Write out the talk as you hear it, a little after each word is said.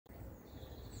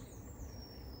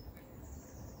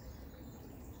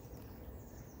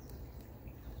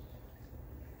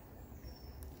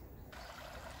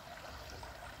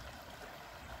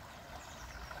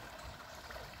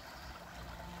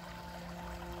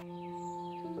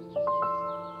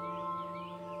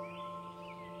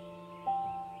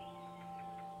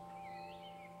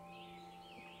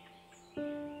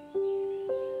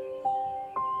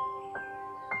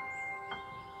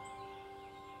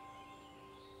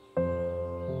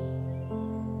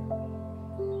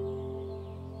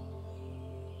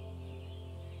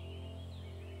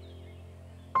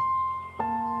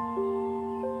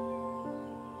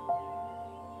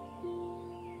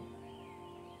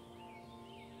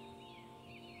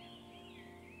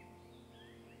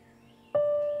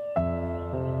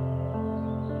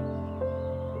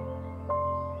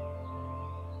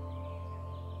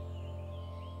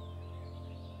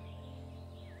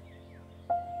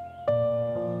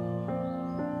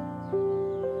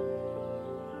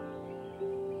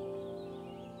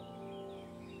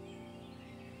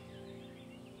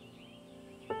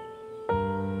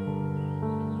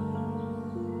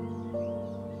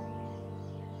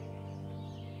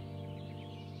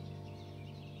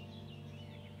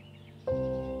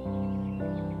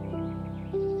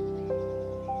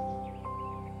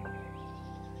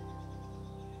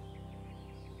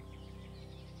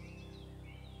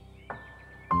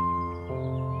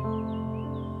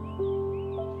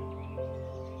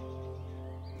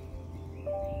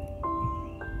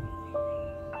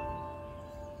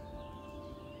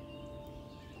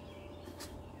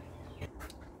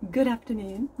Good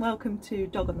afternoon, welcome to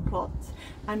Dog on the Plot,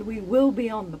 and we will be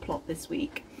on the plot this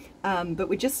week, but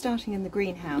we're just starting in the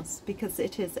greenhouse because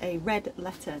it is a red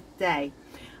letter day.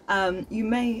 You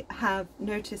may have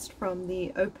noticed from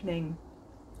the opening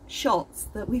shots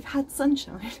that we've had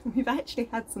sunshine. We've actually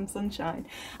had some sunshine,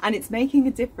 and it's making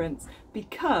a difference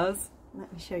because,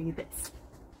 let me show you this.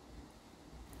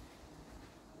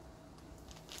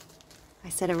 I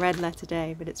said a red letter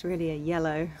day, but it's really a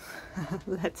yellow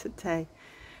letter day.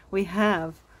 We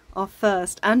have our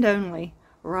first and only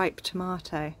ripe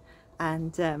tomato,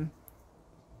 and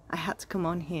I had to come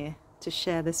on here to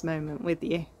share this moment with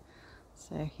you.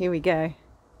 So here we go.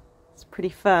 It's pretty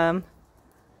firm.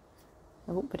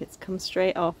 Oh, but it's come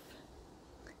straight off.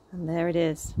 And there it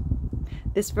is.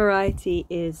 This variety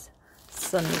is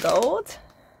Sun Gold.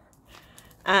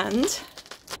 And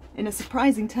in a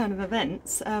surprising turn of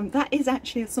events, that is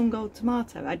actually a Sun Gold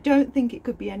tomato. I don't think it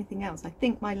could be anything else. I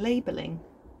think my labelling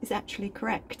is actually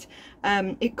correct.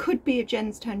 It could be a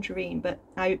Jen's Tangerine, but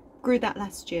I grew that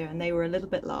last year and they were a little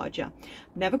bit larger.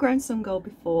 I've never grown Sun Gold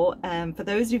before. For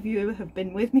those of you who have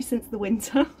been with me since the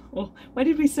winter, or when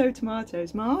did we sow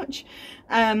tomatoes? March?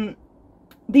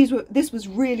 This was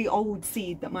really old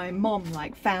seed that my mom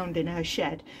found in her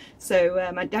shed, so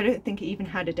I don't think it even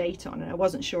had a date on it. I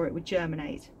wasn't sure it would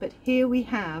germinate, but here we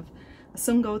have a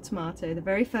Sun Gold tomato, the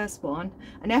very first one,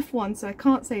 an F1, so I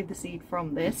can't save the seed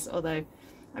from this, although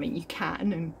I mean you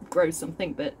can and grow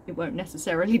something, but it won't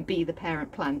necessarily be the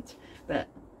parent plant. But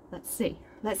let's see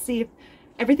if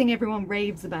everything everyone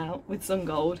raves about with Sun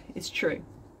Gold is true.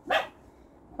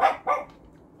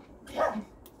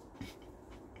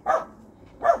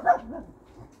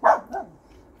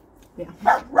 Yeah,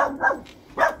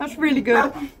 that's really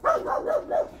good.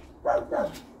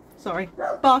 Sorry,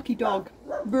 barky dog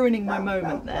ruining my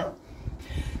moment there.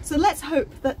 So let's hope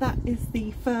that that is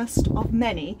the first of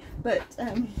many, but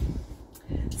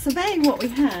surveying what we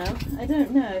have, I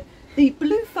don't know. The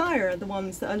blue fire are the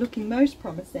ones that are looking most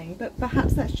promising, but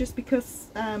perhaps that's just because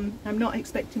I'm not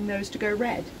expecting those to go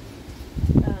red.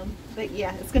 But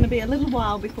yeah, it's going to be a little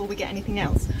while before we get anything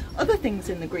else. Other things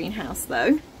in the greenhouse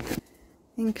though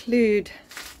include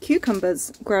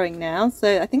cucumbers growing now,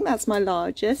 so I think that's my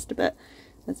largest, but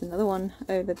there's another one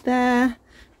over there.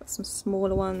 Got some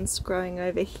smaller ones growing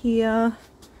over here.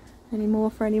 Any more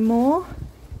for any more?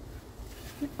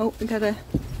 Oh, we got a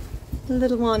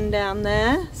little one down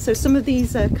there. So some of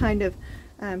these are kind of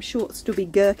short, stubby,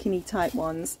 gherkiny type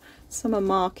ones. Some are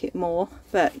market more,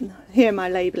 but here my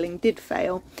labelling did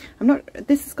fail.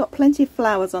 This has got plenty of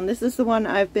flowers on. This is the one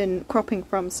I've been cropping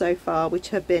from so far, which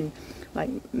have been like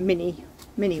mini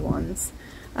ones.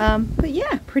 But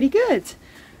yeah, pretty good.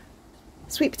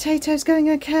 Sweet potatoes going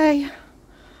okay.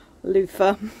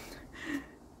 Loofah.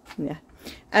 Yeah.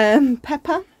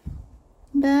 Pepper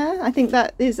there. I think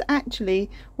that is actually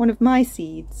one of my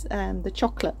seeds, the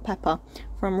chocolate pepper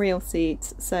from Real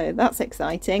Seeds, so that's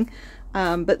exciting.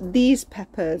 But these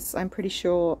peppers I'm pretty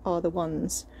sure are the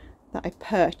ones that I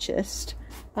purchased.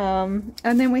 And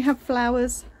then we have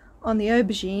flowers on the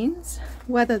aubergines.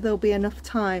 Whether there'll be enough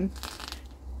time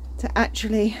to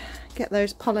actually get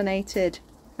those pollinated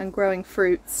and growing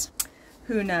fruits,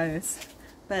 who knows.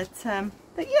 But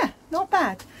yeah, not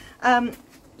bad.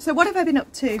 So what have I been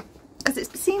up to? Because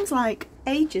it seems like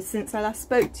ages since I last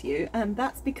spoke to you, and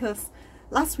that's because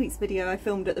last week's video I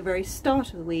filmed at the very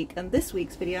start of the week, and this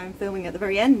week's video I'm filming at the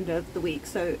very end of the week.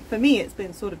 So for me it's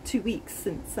been sort of 2 weeks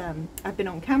since I've been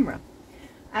on camera.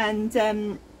 And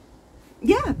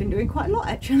yeah, I've been doing quite a lot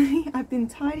actually. I've been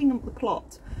tidying up the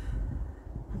plot.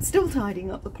 I'm still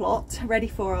tidying up the plot, ready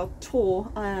for our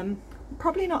tour.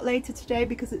 Probably not later today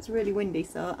because it's really windy,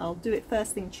 so I'll do it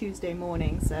first thing Tuesday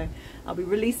morning. So I'll be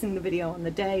releasing the video on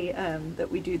the day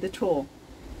that we do the tour.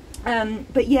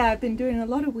 But yeah, I've been doing a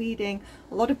lot of weeding,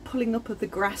 a lot of pulling up of the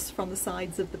grass from the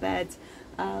sides of the bed,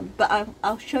 but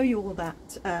I'll show you all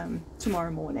that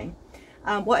tomorrow morning.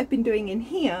 What I've been doing in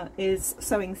here is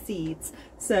sowing seeds.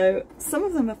 So some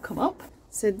of them have come up.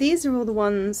 So these are all the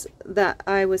ones that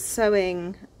I was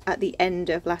sowing at the end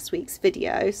of last week's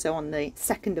video, so on the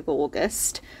 2nd of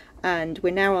August, and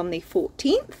we're now on the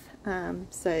 14th,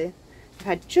 so I've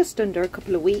had just under a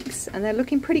couple of weeks and they're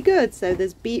looking pretty good. So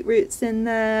there's beetroots in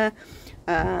there,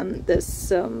 there's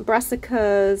some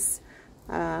brassicas,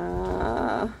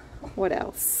 what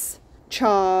else,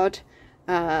 chard,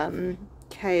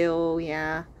 kale,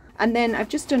 yeah, and then I've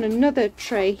just done another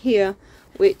tray here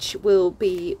which will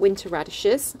be winter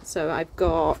radishes. So I've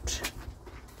got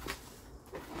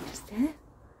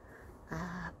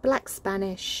black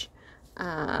Spanish,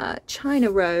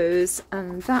 China rose,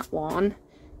 and that one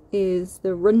is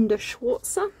the Runde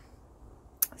Schwarze.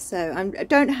 So I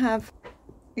don't have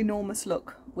enormous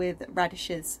luck with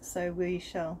radishes, so we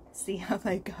shall see how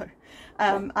they go.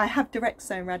 I have direct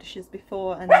sown radishes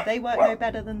before and they work no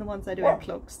better than the ones I do in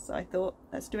plugs, so I thought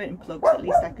let's do it in plugs, at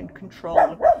least I can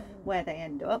control where they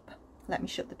end up. Let me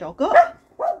shut the dog up.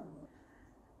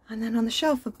 And then on the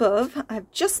shelf above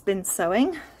I've just been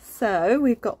sowing, so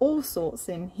we've got all sorts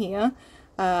in here.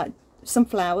 Some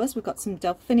flowers, we've got some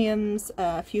delphiniums,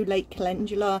 a few late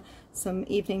calendula, some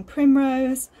evening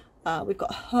primrose. We've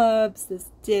got herbs, there's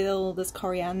dill, there's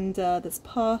coriander, there's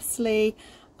parsley,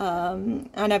 and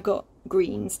I've got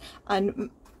greens. And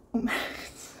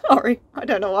sorry, I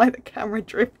don't know why the camera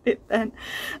drifted then.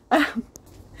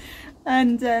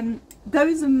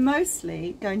 Those are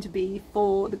mostly going to be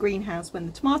for the greenhouse. When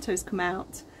the tomatoes come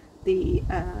out, the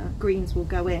greens will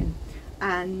go in.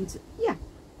 And yeah,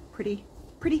 pretty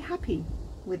happy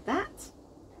with that.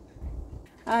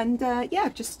 And yeah,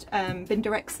 I've just been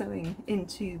direct sowing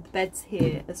into the beds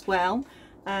here as well,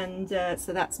 and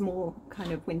so that's more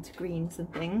kind of winter greens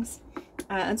and things,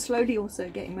 and slowly also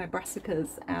getting my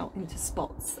brassicas out into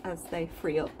spots as they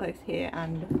free up both here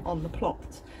and on the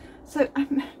plot. So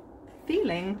I'm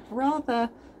feeling rather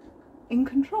in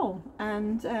control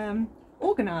and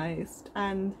organised,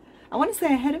 and I want to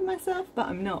say ahead of myself, but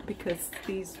I'm not, because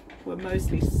these were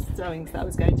mostly sowings that I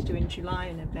was going to do in July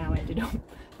and have now ended up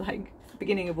like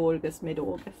beginning of August,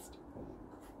 mid-August.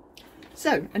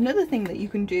 So another thing that you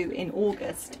can do in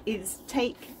August is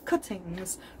take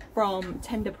cuttings from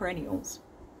tender perennials.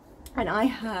 And I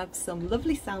have some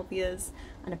lovely salvias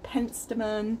and a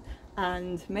penstemon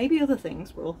and maybe other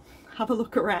things. We'll have a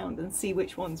look around and see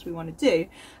which ones we want to do.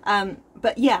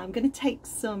 But yeah, I'm going to take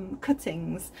some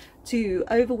cuttings to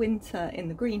overwinter in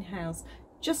the greenhouse,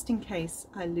 just in case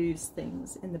I lose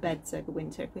things in the beds over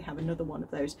winter if we have another one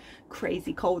of those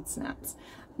crazy cold snaps.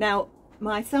 Now,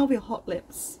 my salvia hot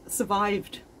lips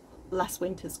survived last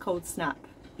winter's cold snap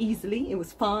easily. It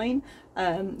was fine,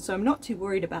 so I'm not too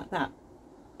worried about that.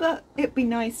 But it'd be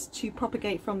nice to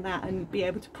propagate from that and be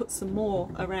able to put some more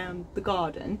around the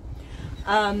garden.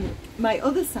 My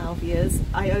other salvias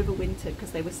I overwintered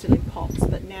because they were still in pots,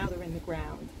 but now they're in the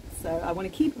ground. So I want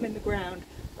to keep them in the ground,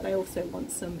 but I also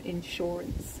want some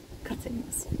insurance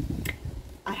cuttings.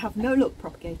 I have no luck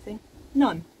propagating,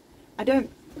 none. I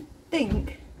don't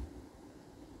think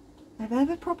I've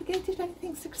ever propagated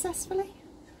anything successfully.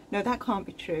 No, that can't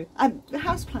be true. The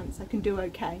houseplants I can do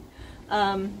okay,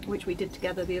 which we did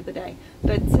together the other day.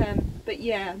 But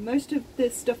yeah, most of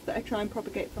the stuff that I try and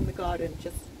propagate from the garden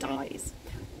just dies.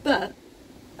 But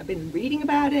I've been reading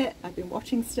about it, I've been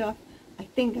watching stuff. I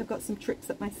think I've got some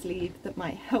tricks up my sleeve that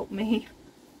might help me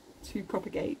to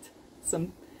propagate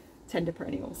some tender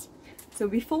perennials. So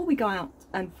before we go out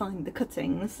and find the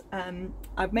cuttings,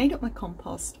 I've made up my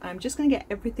compost. I'm just going to get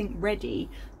everything ready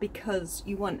because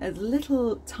you want as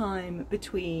little time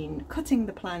between cutting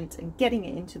the plant and getting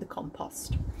it into the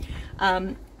compost.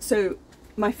 So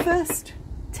my first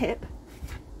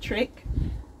trick,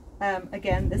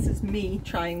 again, this is me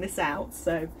trying this out,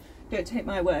 so don't take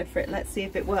my word for it, let's see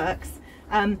if it works.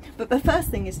 But the first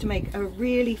thing is to make a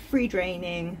really free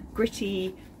draining,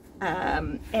 gritty,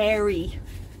 airy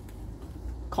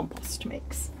compost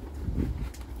mix,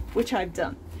 which I've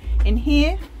done. In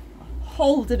here,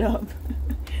 hold it up,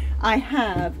 I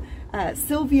have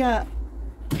Sylvia,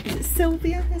 is it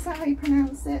Sylvia, is that how you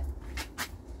pronounce it?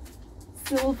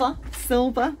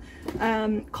 Silver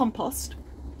compost,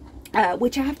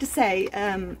 which I have to say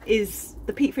is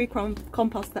the peat-free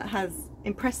compost that has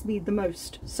impressed me the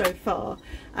most so far.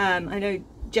 I know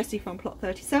Jessie from Plot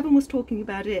 37 was talking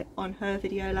about it on her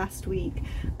video last week,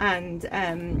 and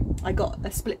I got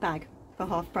a split bag for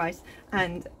half price,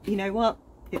 and you know what,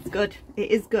 it's good, it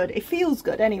is good, it feels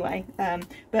good anyway,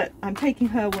 but I'm taking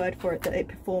her word for it that it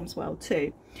performs well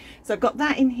too. So I've got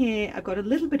that in here, I've got a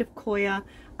little bit of coir,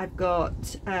 I've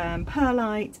got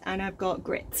perlite, and I've got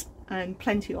grit, and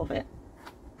plenty of it.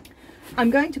 I'm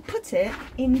going to put it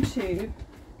into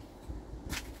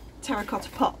terracotta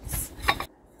pots.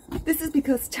 This is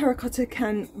because terracotta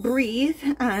can breathe,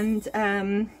 and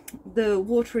the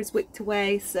water is wicked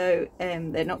away, so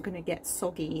they're not going to get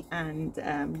soggy and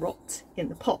rot in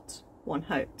the pot, one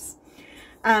hopes.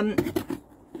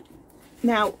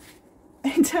 Now,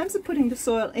 in terms of putting the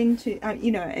soil into,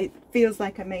 you know, it feels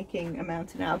like I'm making a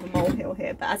mountain out of a molehill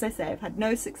here, but as I say, I've had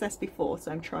no success before,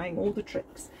 so I'm trying all the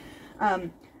tricks.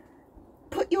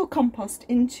 Put your compost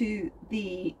into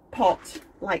the pot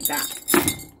like that.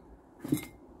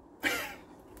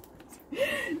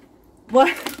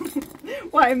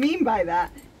 What I mean by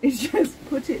that is just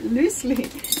put it loosely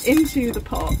into the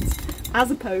pot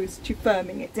as opposed to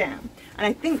firming it down. And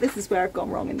I think this is where I've gone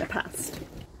wrong in the past.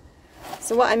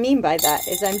 So what I mean by that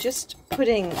is I'm just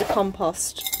putting the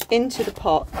compost into the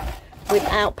pot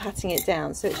without patting it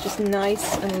down, so it's just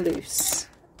nice and loose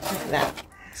like that.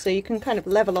 So you can kind of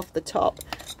level off the top,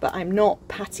 but I'm not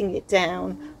patting it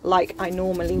down like I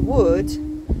normally would,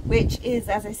 which is,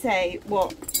 as I say,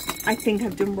 what I think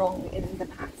I've done wrong in the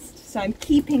past. So I'm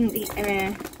keeping the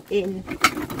air in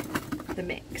the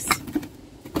mix.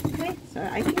 Okay, so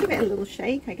I can give it a little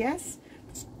shake, I guess,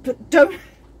 but don't,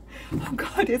 oh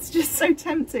God, it's just so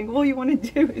tempting. All you want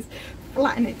to do is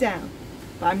flatten it down,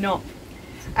 but I'm not.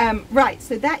 Right,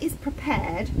 so that is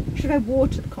prepared. Should I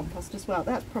water the compost as well?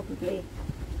 That's probably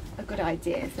a good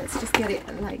idea. So let's just get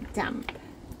it like damp.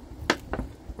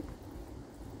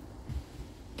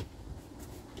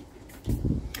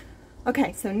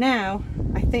 Okay, so now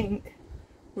I think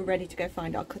we're ready to go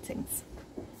find our cuttings.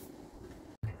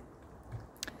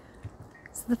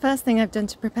 So the first thing I've done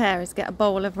to prepare is get a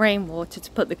bowl of rainwater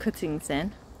to put the cuttings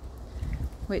in,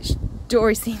 which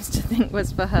Dory seems to think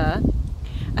was for her.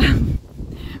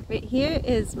 But here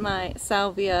is my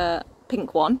salvia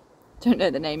pink one, don't know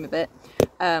the name of it,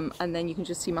 and then you can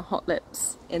just see my hot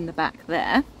lips in the back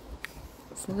there.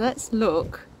 So let's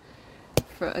look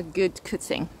for a good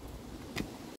cutting. So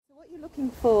what you're looking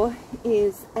for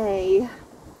is a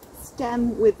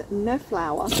stem with no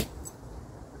flower,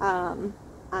 and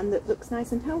that looks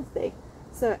nice and healthy.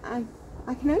 So I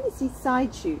can only see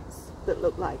side shoots that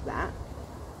look like that,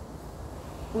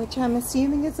 which I'm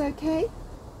assuming is okay.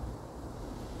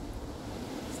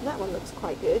 So that one looks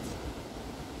quite good.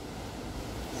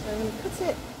 So I'm going to cut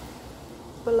it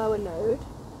below a node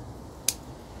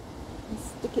and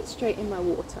stick it straight in my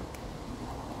water.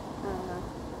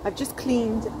 I've just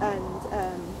cleaned and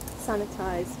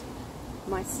sanitized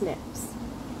my snips.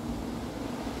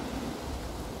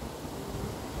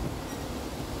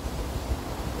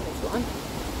 There's one.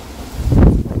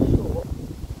 That's quite short.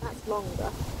 That's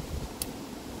longer.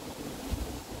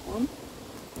 One.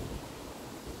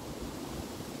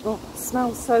 Oh, it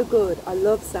smells so good. I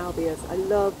love salvias. I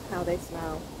love how they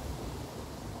smell.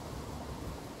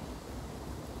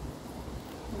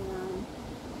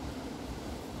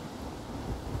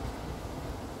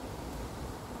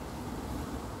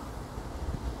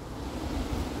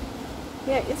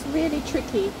 Yeah, it's really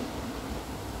tricky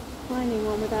finding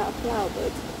one without a flower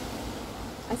bud.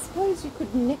 I suppose you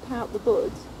could nip out the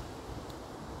bud.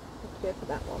 Let's go for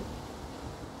that one.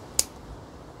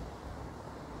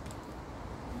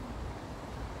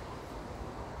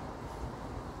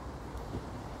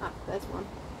 Ah, there's one.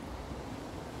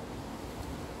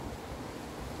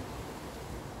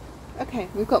 Okay,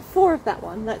 we've got 4 of that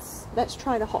one. Let's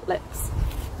try the hot lips.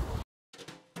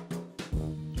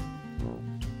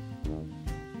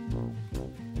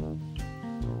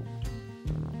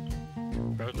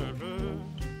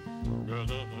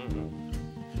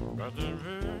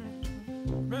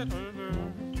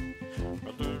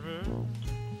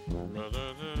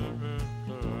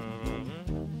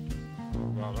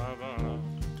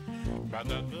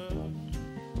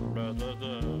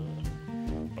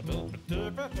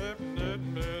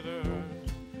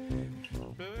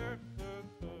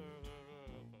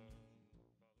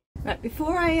 Right,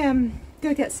 before I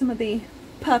go get some of the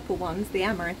purple ones, the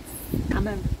amaryllis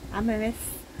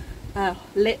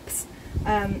lips,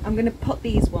 I'm going to pot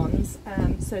these ones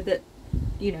so that,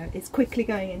 you know, it's quickly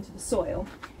going into the soil,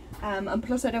 and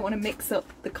plus I don't want to mix up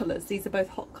the colours. These are both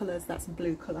hot colours. That's a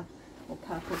blue colour or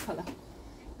purple colour.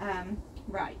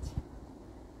 Right,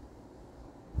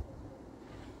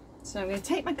 so I'm going to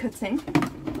take my cutting.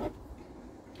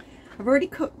 I've already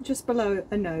cut just below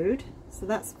a node, so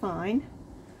that's fine.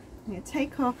 I'm going to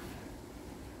take off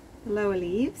the lower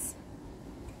leaves.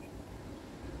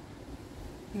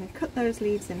 I'm going to cut those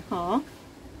leaves in half.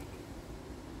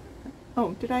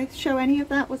 Oh, did I show any of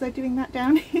that? Was I doing that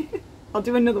down here? I'll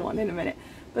do another one in a minute,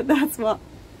 but that's what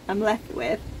I'm left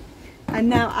with. And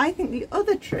now I think the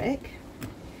other trick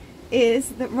is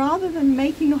that rather than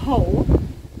making a hole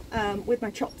with my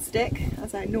chopstick,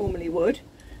 as I normally would,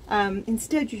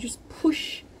 instead you just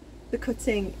push the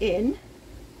cutting in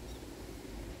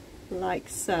like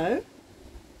so,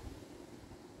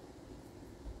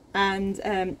 and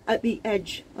at the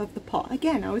edge of the pot.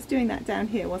 Again, I was doing that down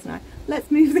here, wasn't I? Let's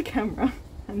move the camera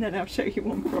and then I'll show you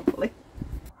one properly.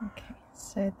 Okay,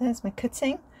 so there's my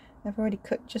cutting. I've already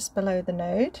cut just below the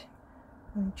node,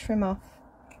 and trim off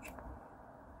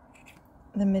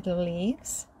the middle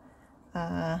leaves.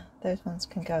 Those ones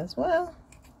can go as well.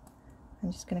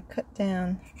 I'm just going to cut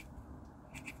down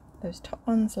those top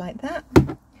ones like that,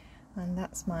 and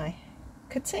that's my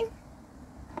cutting.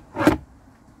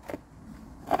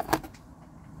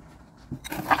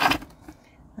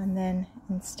 And then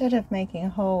instead of making a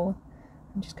hole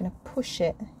I'm just going to push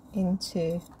it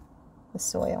into the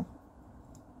soil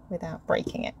without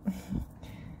breaking it.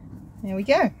 There we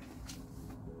go.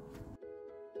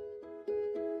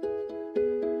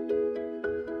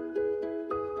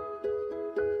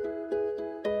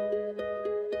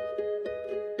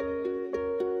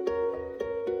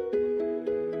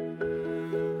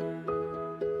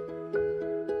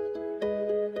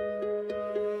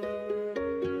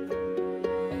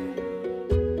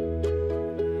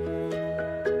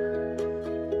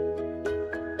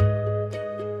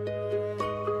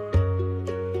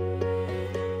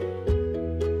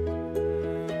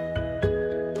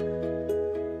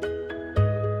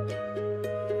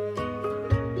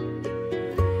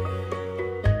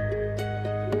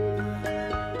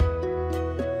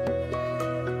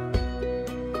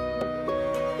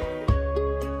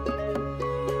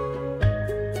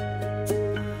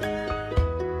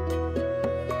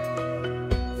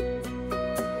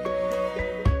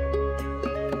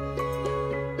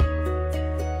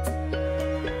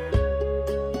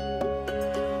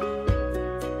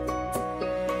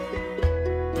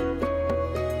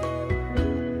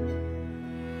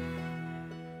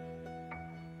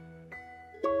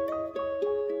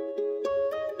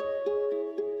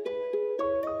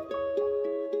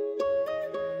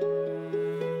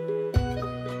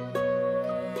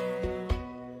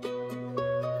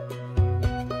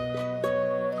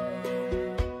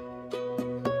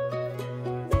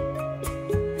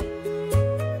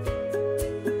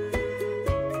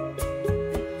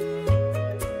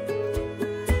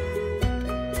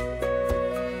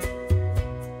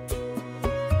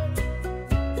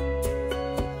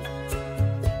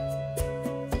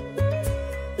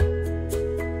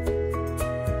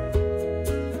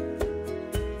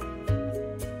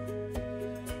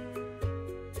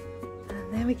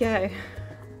 Go.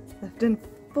 I've done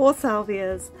 4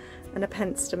 salvias and a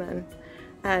penstemon,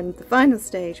 and the final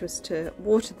stage was to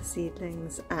water the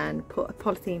seedlings and put a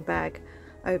polythene bag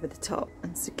over the top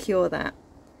and secure that.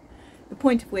 The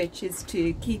point of which is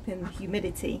to keep in the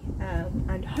humidity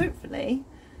and hopefully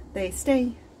they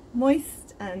stay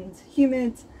moist and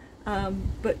humid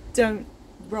but don't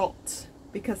rot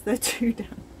because they're too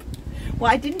damp.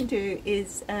 What I didn't do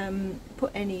is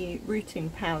put any rooting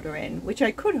powder in, which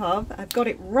I could have. I've got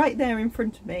it right there in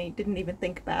front of me, didn't even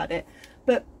think about it.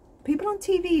 But people on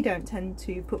TV don't tend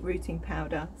to put rooting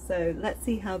powder, so let's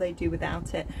see how they do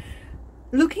without it.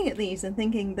 Looking at these and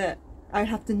thinking that I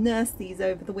have to nurse these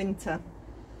over the winter,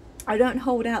 I don't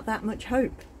hold out that much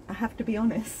hope, I have to be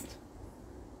honest.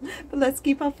 But let's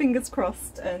keep our fingers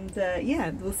crossed, and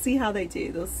yeah, we'll see how they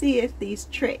do. We'll see if these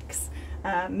tricks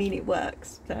mean it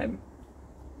works.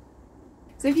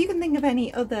 So if you can think of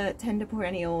any other tender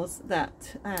perennials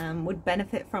that would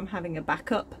benefit from having a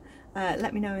backup,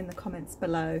 let me know in the comments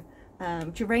below.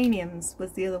 Geraniums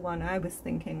was the other one I was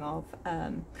thinking of,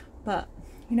 but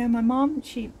you know, my mom,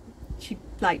 she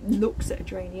like looks at a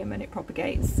geranium and it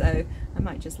propagates, so I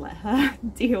might just let her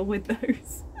deal with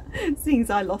those, seeing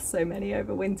as I lost so many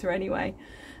over winter anyway.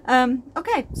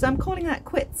 Okay, so I'm calling that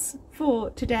quits for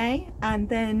today, and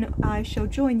then I shall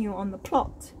join you on the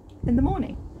plot in the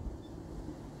morning.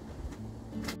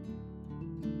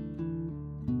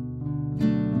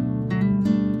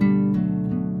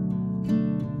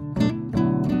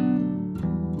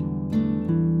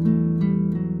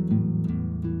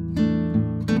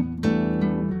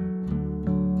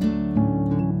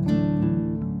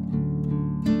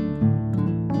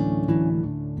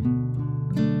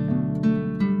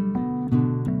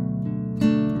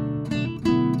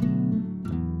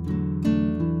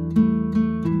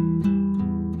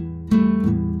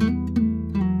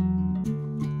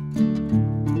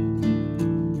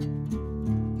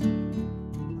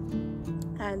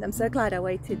 I'm so glad I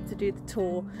waited to do the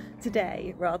tour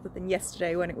today rather than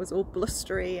yesterday when it was all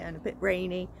blustery and a bit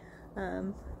rainy.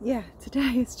 Yeah,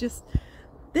 today is just,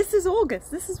 this is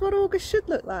August. This is what August should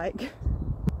look like.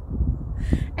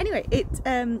 Anyway, it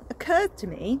occurred to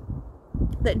me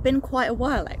that it'd been quite a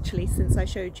while actually since I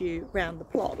showed you around the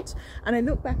plot, and I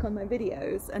looked back on my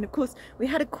videos, and of course we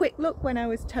had a quick look when I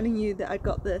was telling you that I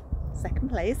got the second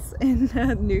place in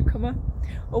the newcomer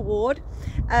award,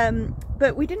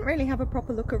 but we didn't really have a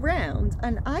proper look around,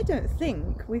 and I don't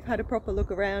think we've had a proper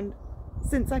look around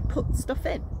since I put stuff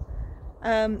in,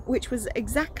 which was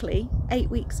exactly 8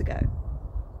 weeks ago.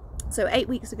 So 8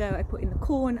 weeks ago I put in the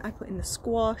corn, I put in the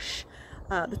squash,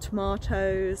 the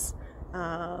tomatoes,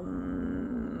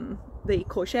 the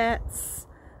courgettes,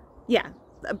 yeah,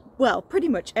 well, pretty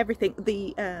much everything.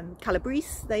 The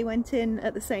calabrese, they went in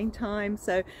at the same time,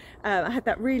 so I had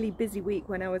that really busy week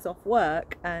when I was off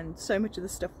work, and so much of the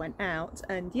stuff went out,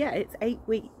 and yeah, it's 8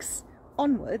 weeks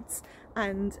onwards,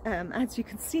 and as you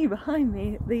can see behind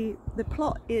me, the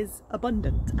plot is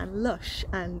abundant and lush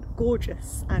and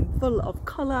gorgeous and full of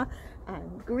colour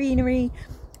and greenery.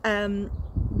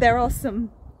 There are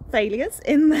some failures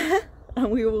in there,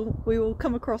 and we will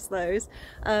come across those,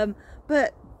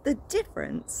 but the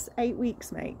difference 8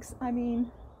 weeks makes, I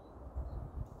mean,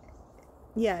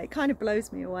 yeah, it kind of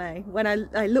blows me away when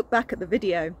I look back at the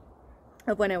video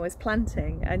of when I was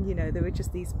planting, and you know, there were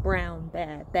just these brown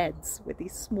bare beds with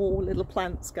these small little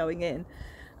plants going in,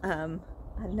 and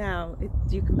now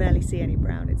you can barely see any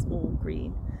brown, it's all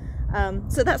green.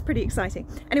 So that's pretty exciting.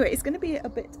 Anyway, it's going to be a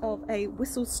bit of a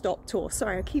whistle-stop tour.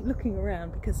 Sorry, I keep looking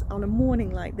around because on a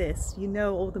morning like this, you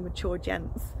know, all the mature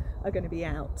gents are going to be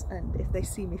out, and if they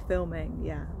see me filming,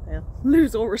 yeah, they'll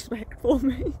lose all respect for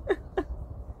me.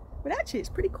 But actually, it's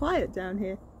pretty quiet down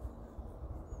here.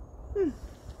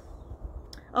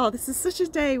 Oh, this is such a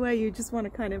day where you just want to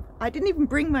kind of... I didn't even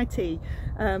bring my tea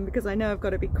because I know I've got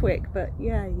to be quick, but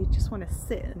yeah, you just want to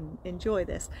sit and enjoy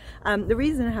this. The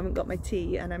reason I haven't got my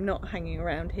tea and I'm not hanging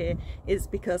around here is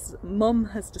because Mum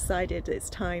has decided it's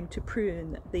time to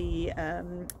prune the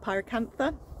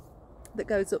pyracantha that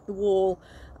goes up the wall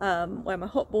where my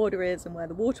hot border is and where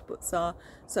the water butts are.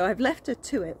 So I've left her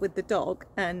to it with the dog,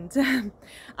 and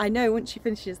I know once she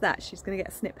finishes that, she's going to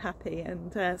get snip happy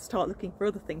and start looking for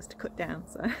other things to cut down.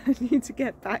 So I need to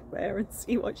get back there and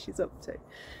see what she's up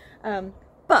to.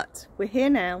 But we're here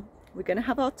now. We're going to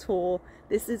have our tour.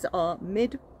 This is our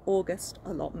mid-August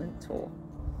allotment tour.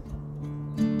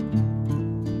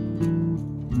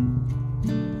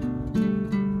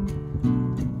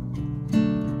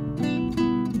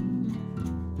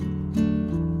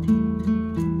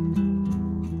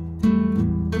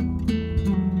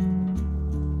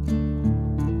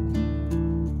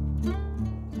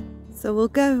 So we'll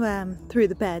go through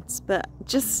the beds, but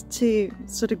just to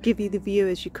sort of give you the view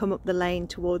as you come up the lane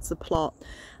towards the plot,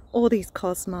 all these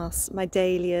cosmos, my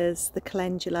dahlias, the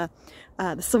calendula,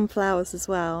 the sunflowers as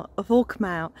well, have all come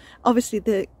out. Obviously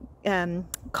the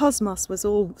cosmos was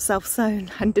all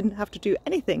self-sown and didn't have to do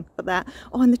anything for that.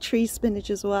 Oh, and the tree spinach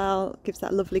as well, gives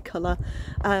that lovely colour.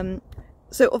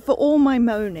 So for all my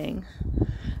moaning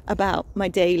about my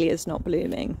dahlias not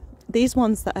blooming, these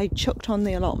ones that I chucked on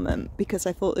the allotment because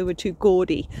I thought they were too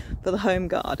gaudy for the home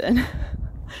garden,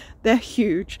 they're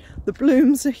huge. The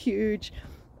blooms are huge.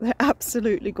 They're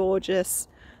absolutely gorgeous.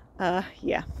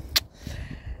 Yeah.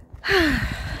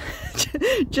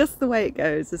 Just the way it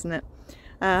goes, isn't it?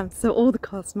 So all the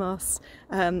cosmos.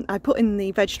 I put in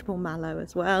the vegetable mallow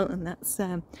as well, and that's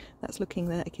looking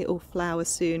like it will flower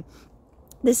soon.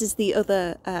 This is the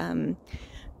other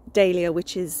dahlia,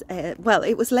 which is well,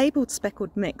 it was labelled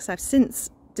speckled mix. I've since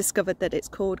discovered that it's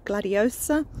called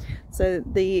gladiosa. So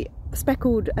the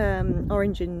speckled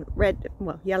orange and red,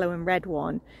 well, yellow and red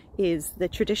one is the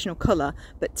traditional colour,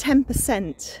 but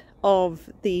 10% of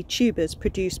the tubers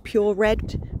produce pure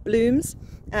red blooms,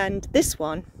 and this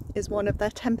one is one of their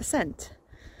 10%.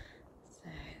 So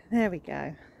there we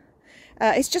go.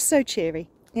 It's just so cheery.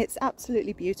 It's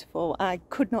absolutely beautiful. I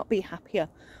could not be happier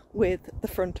with the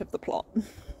front of the plot.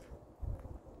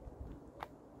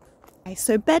 Okay,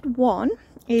 so bed one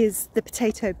is the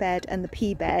potato bed and the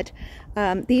pea bed.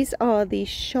 These are the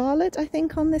Charlotte, I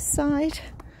think, on this side.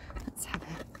 Let's have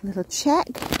a little check.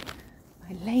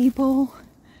 My label.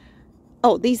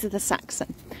 Oh, these are the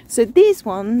Saxon. So these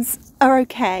ones are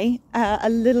okay. A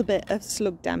little bit of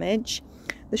slug damage.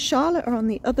 The Charlotte are on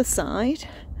the other side.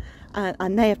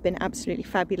 And they have been absolutely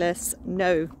fabulous,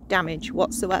 no damage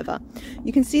whatsoever.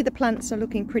 You can see the plants are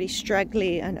looking pretty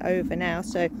straggly and over now,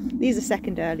 so these are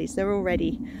second earlies. They're all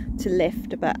ready to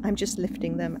lift, but I'm just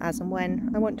lifting them as and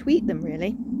when I want to eat them,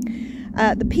 really.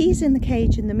 The peas in the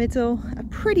cage in the middle are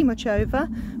pretty much over,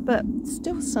 but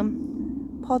still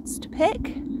some pods to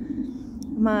pick.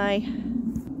 My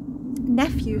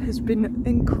nephew has been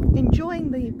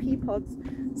enjoying the pea pods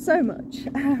so much.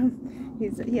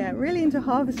 He's, yeah, really into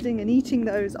harvesting and eating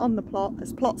those on the plot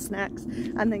as plot snacks,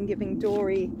 and then giving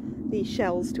Dory the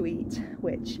shells to eat,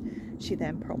 which she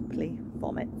then promptly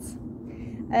vomits.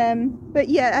 But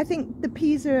yeah, I think the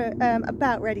peas are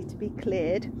about ready to be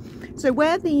cleared. So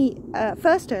where the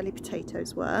first early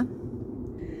potatoes were,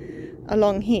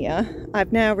 along here,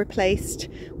 I've now replaced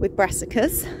with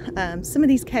brassicas. Some of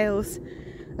these kales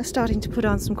are starting to put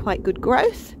on some quite good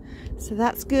growth, so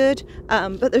that's good,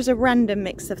 but there's a random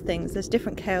mix of things. There's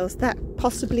different kales. That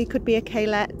possibly could be a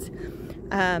kalet,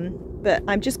 but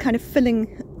I'm just kind of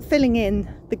filling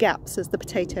in the gaps as the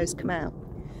potatoes come out.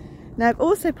 Now I've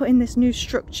also put in this new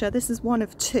structure. This is one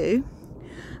of two.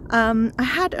 I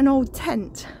had an old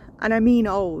tent, and I mean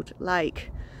old,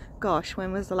 like gosh,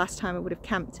 when was the last time I would have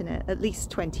camped in it? At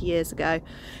least 20 years ago.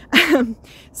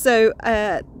 So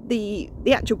the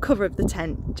actual cover of the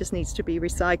tent just needs to be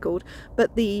recycled,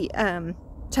 but the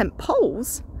tent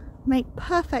poles make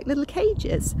perfect little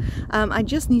cages. I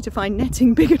just need to find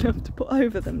netting big enough to put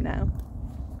over them now.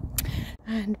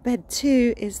 And bed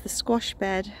 2 is the squash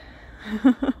bed.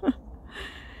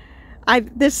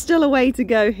 There's still a way to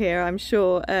go here, I'm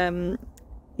sure.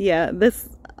 Yeah,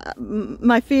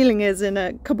 my feeling is in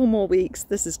a couple more weeks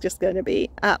this is just going to be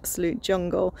absolute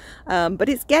jungle, but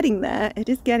it's getting there. It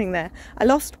is getting there. I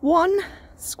lost one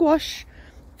squash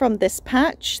from this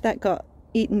patch that got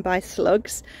eaten by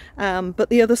slugs, but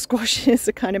the other squashes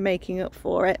are kind of making up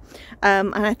for it,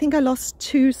 and I think I lost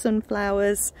 2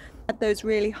 sunflowers at those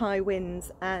really high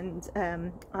winds, and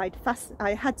I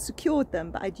had secured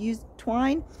them, but I'd used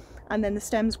twine, and then the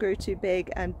stems grew too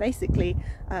big, and basically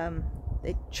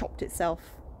it chopped itself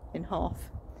in half.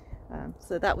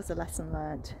 So that was a lesson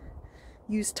learned.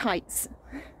 Use tights,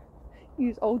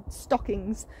 use old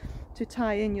stockings to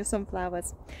tie in your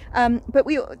sunflowers. But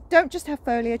we don't just have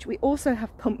foliage, we also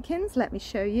have pumpkins. Let me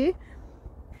show you.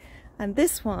 And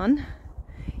this one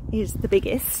is the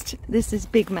biggest. This is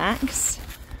Big Max,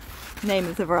 name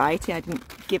of the variety. I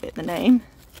didn't give it the name.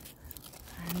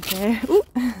 And ooh,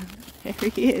 there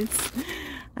he is,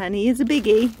 and he is a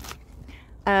biggie.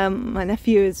 My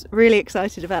nephew is really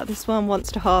excited about this one,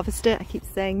 wants to harvest it. I keep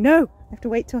saying no, I have to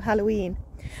wait till Halloween.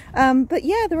 But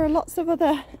yeah, there are lots of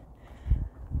other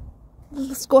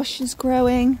little squashes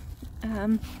growing.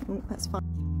 Oh, that's fine.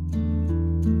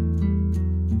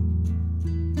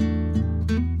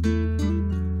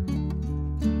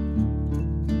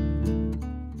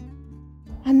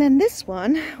 And then this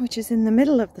one, which is in the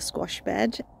middle of the squash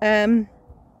bed, and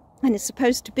it's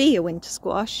supposed to be a winter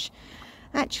squash,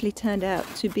 actually turned out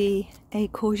to be a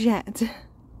courgette,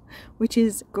 which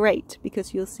is great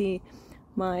because you'll see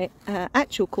my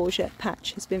actual courgette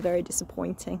patch has been very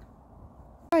disappointing.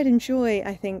 Pride and joy,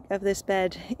 I think, of this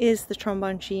bed is the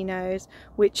tromboncinos,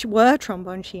 which were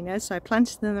tromboncinos, so I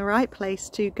planted them in the right place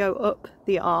to go up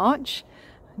the arch.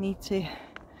 I need to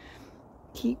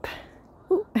keep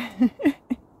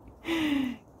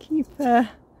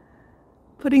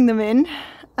putting them in.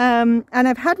 And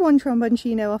I've had one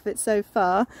tromboncino off it so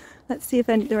far. Let's see if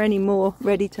there are any more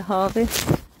ready to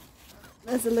harvest.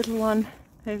 There's a little one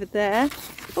over there.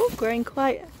 Oh, growing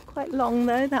quite long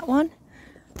though, that one.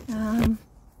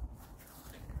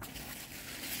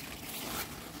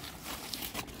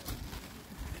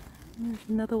 There's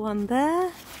another one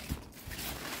there.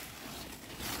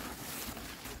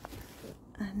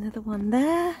 Another one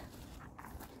there.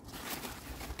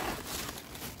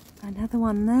 Another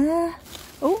one there.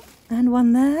 Oh, and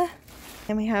one there.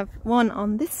 And we have one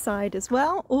on this side as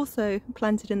well, also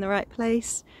planted in the right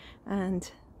place,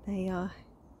 and they are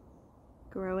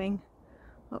growing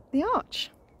up the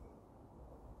arch.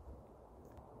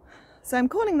 So I'm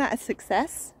calling that a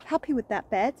success. Happy with that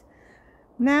bed.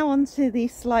 Now on to the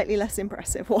slightly less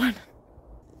impressive one.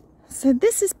 So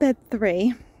this is bed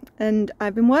 3, and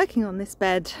I've been working on this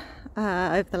bed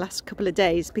over the last couple of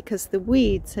days because the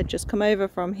weeds had just come over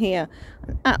from here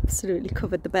and absolutely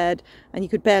covered the bed, and you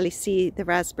could barely see the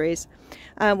raspberries.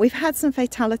 We've had some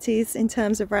fatalities in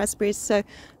terms of raspberries. So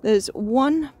there's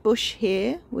one bush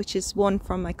here, which is one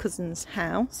from my cousin's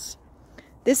house.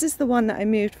 This is the one that I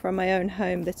moved from my own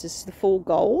home. This is the full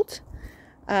gold.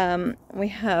 We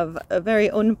have a very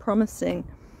unpromising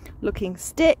looking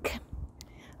stick,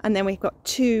 and then we've got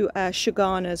 2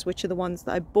 sugarnas, which are the ones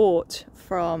that I bought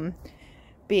from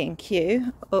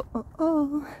B&Q.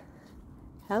 Oh,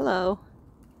 hello.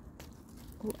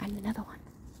 Oh, and another one.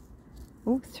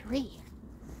 Oh, 3.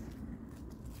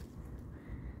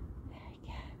 There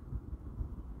you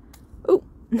go. Oh.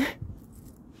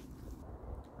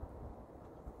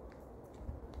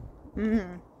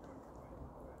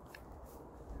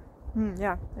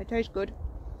 Yeah, they taste good.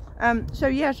 So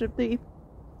yes, of the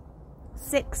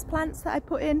 6 plants that I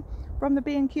put in from the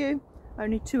B&Q,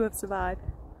 only 2 have survived,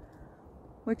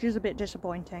 which is a bit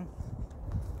disappointing.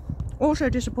 Also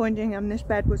disappointing on this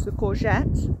bed was the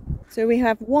courgettes. So we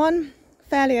have one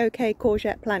fairly okay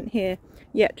courgette plant here,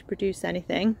 yet to produce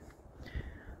anything.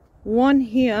 One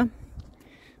here,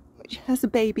 which has a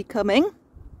baby coming.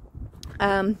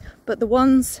 But the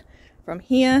ones from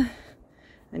here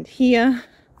and here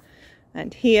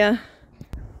and here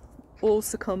all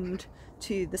succumbed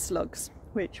to the slugs,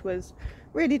 which was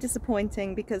really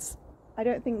disappointing because I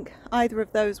don't think either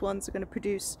of those ones are going to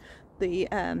produce the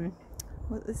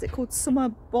what is it called, summer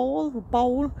bowl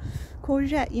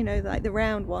courgette, you know, like the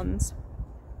round ones.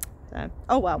 So,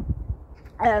 oh well.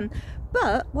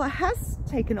 But what has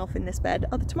taken off in this bed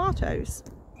are the tomatoes.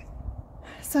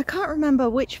 So I can't remember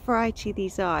which variety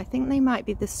these are. I think they might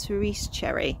be the cerise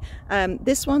cherry.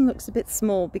 This one looks a bit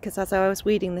small because as I was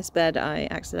weeding this bed I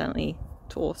accidentally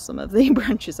tore some of the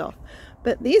branches off.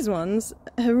 But these ones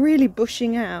are really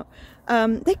bushing out.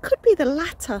 They could be the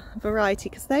latter variety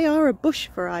because they are a bush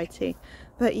variety.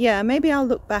 But yeah, maybe I'll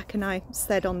look back and I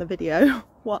said on the video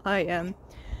what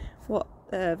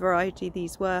variety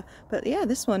these were. But yeah,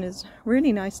 this one is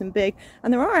really nice and big,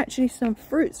 and there are actually some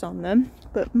fruits on them,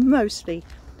 but mostly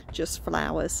just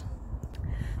flowers.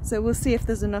 So we'll see if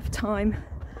there's enough time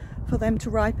for them to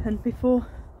ripen before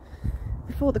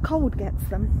the cold gets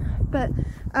them. But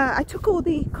I took all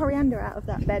the coriander out of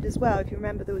that bed as well. If you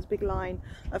remember, there was a big line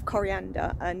of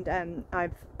coriander, and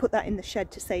I've put that in the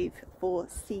shed to save for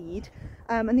seed.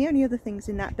 And the only other things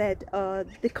in that bed are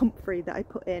the comfrey that I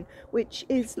put in, which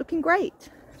is looking great.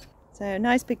 So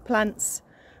nice big plants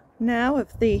now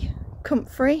of the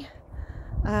comfrey,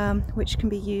 which can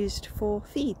be used for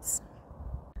feeds.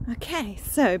 Okay,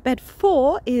 so bed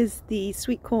 4 is the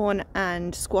sweet corn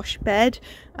and squash bed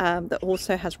that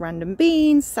also has random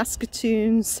beans,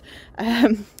 saskatoons,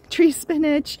 tree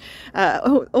spinach,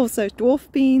 also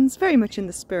dwarf beans, very much in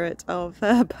the spirit of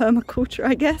permaculture,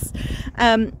 I guess.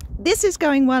 This is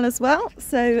going well as well.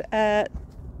 So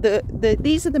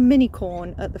these are the mini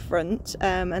corn at the front,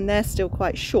 and they're still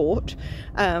quite short,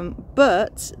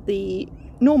 but the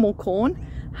normal corn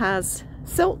has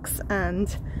silks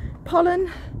and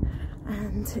pollen,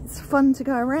 and it's fun to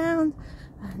go around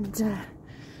and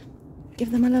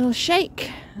give them a little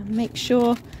shake and make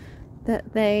sure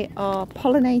that they are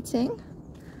pollinating.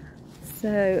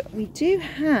 So we do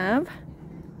have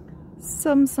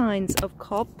some signs of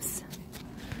cobs.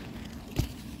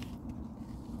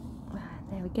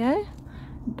 There we go,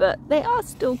 but they are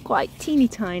still quite teeny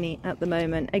tiny at the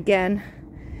moment. Again,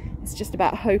 it's just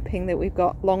about hoping that we've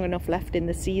got long enough left in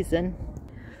the season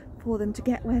for them to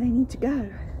get where they need to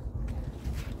go.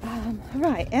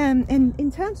 Right, and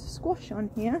in terms of squash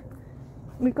on here,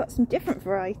 we've got some different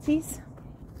varieties.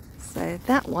 So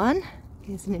that one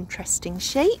is an interesting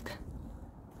shape.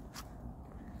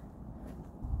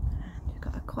 And we've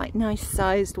got a quite nice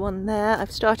sized one there.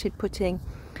 I've started putting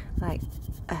like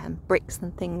bricks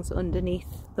and things underneath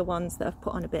the ones that I've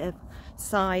put on a bit of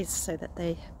size so that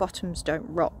the bottoms don't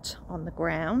rot on the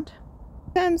ground.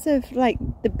 In terms of like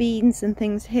the beans and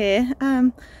things here,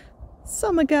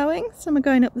 some are going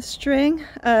up the string.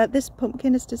 This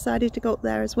pumpkin has decided to go up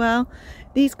there as well.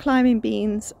 These climbing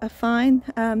beans are fine.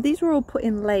 These were all put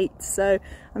in late, so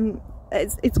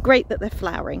it's great that they're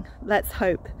flowering. Let's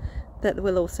hope that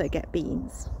we'll also get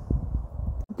beans.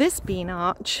 This bean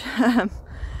arch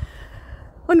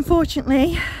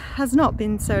unfortunately has not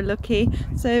been so lucky,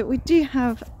 so we do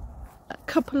have a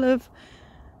couple of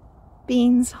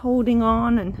beans holding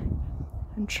on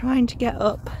and trying to get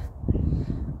up,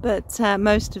 but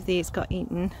most of these got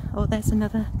eaten. Oh, there's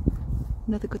another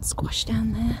good squash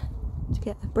down there to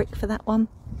get a brick for that one.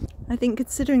 I think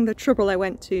considering the trouble I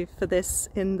went to for this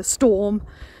in the storm,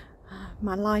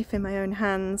 my life in my own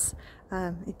hands,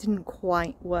 it didn't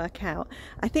quite work out.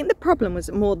 I think the problem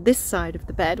was more this side of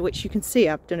the bed, which you can see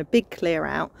I've done a big clear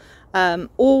out.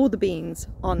 All the beans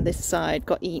on this side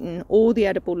got eaten, all the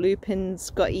edible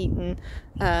lupins got eaten,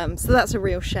 so that's a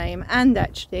real shame. And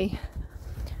actually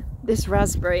this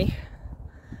raspberry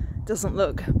doesn't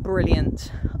look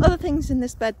brilliant. Other things in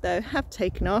this bed though have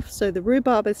taken off, so the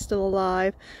rhubarb is still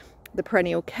alive, the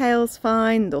perennial kale's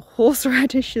fine, the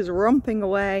horseradish is romping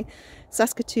away,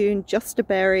 saskatoon just a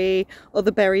berry,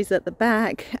 other berries at the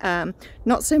back,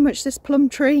 not so much this plum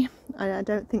tree. I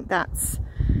don't think that's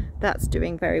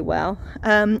doing very well.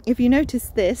 If you notice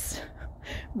this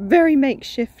very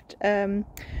makeshift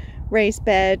raised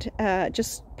bed,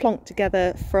 just plonked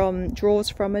together from drawers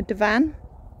from a divan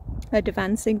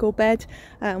single bed,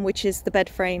 which is the bed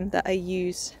frame that I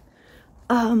use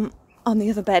on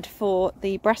the other bed for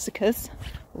the brassicas.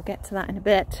 We'll get to that in a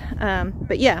bit,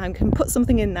 but yeah, I can put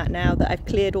something in that now that I've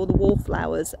cleared all the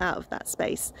wallflowers out of that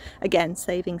space, again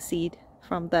saving seed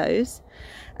from those.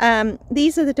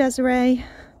 These are the Desiree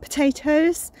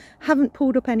potatoes. Haven't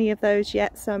pulled up any of those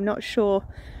yet, so I'm not sure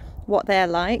what they're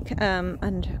like,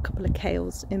 and a couple of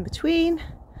kales in between.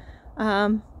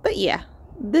 But yeah,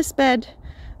 this bed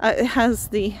it has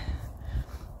the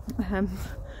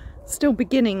still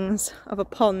beginnings of a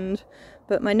pond,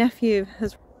 but my nephew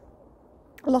has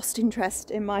lost interest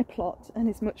in my plot and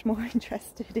is much more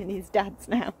interested in his dad's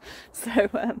now, so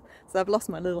I've lost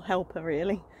my little helper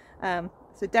really.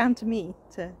 So down to me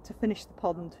to finish the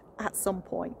pond at some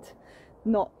point.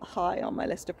 Not high on my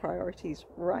list of priorities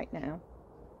right now.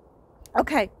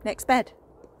 Okay, next bed.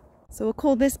 So we'll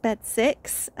call this bed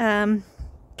 6.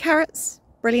 Carrots,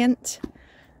 brilliant.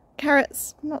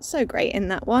 Carrots, not so great in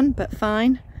that one, but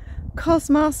fine.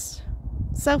 Cosmos,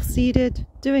 self-seeded,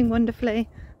 doing wonderfully.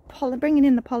 Bringing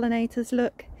in the pollinators,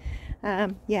 look.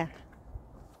 Yeah,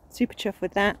 super chuffed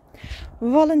with that.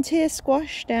 Volunteer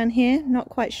squash down here, not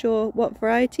quite sure what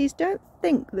varieties, don't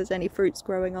think there's any fruits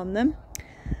growing on them.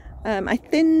 I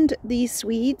thinned these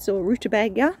Swedes or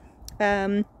rutabaga,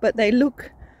 but they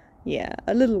look, yeah,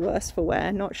 a little worse for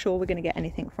wear. Not sure we're going to get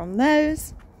anything from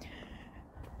those.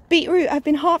 Beetroot I've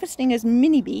been harvesting as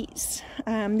mini beets.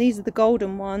 These are the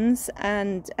golden ones,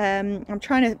 and I'm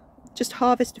trying to just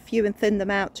harvest a few and thin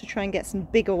them out to try and get some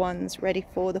bigger ones ready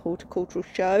for the horticultural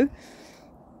show.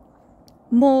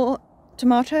 More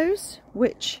tomatoes,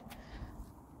 which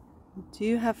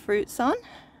do have fruits on,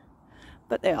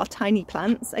 but they are tiny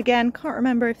plants. Again, can't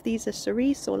remember if these are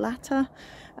cerise or latter,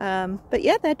 but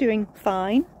yeah, they're doing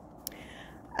fine.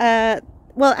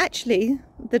 Well, actually,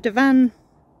 the divan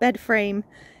bed frame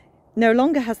no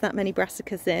longer has that many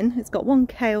brassicas in. It's got one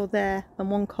kale there and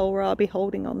one kohlrabi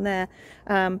holding on there,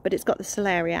 but it's got the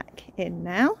celeriac in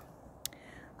now.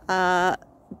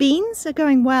 Beans are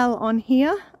going well on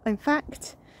here. In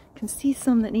fact, you can see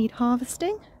some that need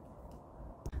harvesting.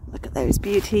 Look at those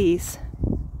beauties.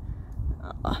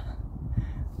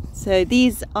 So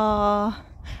these are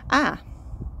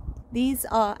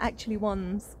actually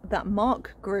ones that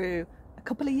Mark grew a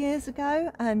couple of years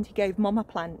ago, and he gave Mom a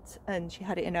plant and she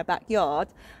had it in her backyard,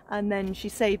 and then she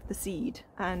saved the seed,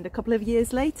 and a couple of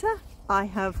years later I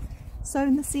have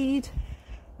sown the seed,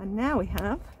 and now we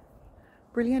have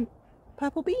brilliant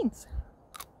purple beans.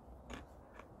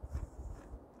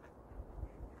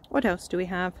 What else do we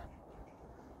have?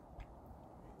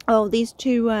 Oh, these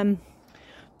two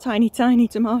tiny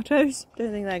tomatoes.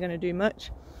 Don't think they're going to do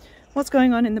much. What's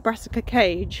going on in the brassica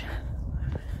cage?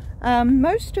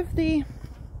 Most of the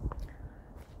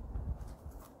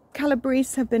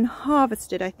Calabrese have been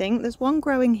harvested, I think. There's one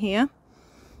growing here.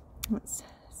 Let's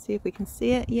see if we can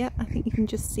see it. Yeah, I think you can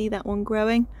just see that one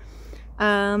growing.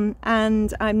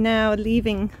 And I'm now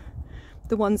leaving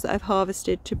the ones that I've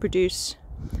harvested to produce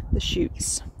the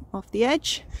shoots off the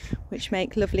edge, which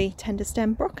make lovely tender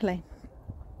stem broccoli.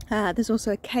 There's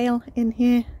also a kale in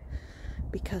here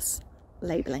because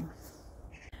labelling.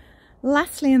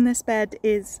 Lastly in this bed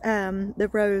is the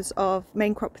rows of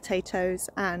main crop potatoes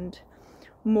and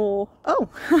more, oh,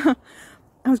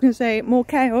 I was going to say more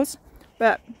kales,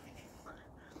 but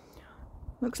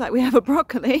looks like we have a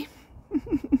broccoli.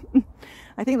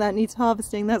 I think that needs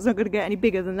harvesting. That's not going to get any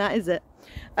bigger than that, is it?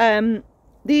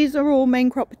 These are all main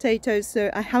crop potatoes,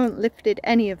 so I haven't lifted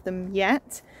any of them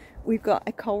yet. We've got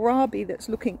a kohlrabi that's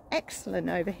looking excellent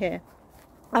over here.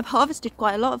 I've harvested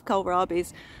quite a lot of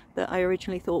kohlrabis that I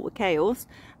originally thought were kales,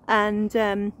 and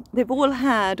they've all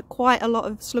had quite a lot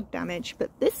of slug damage,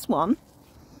 but this one,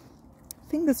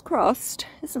 fingers crossed,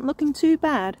 isn't looking too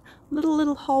bad.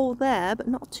 Little hole there, but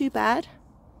not too bad.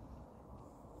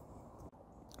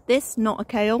 This, not a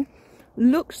kale,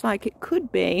 looks like it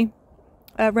could be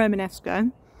a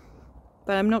Romanesco,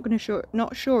 but I'm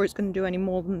not sure it's going to do any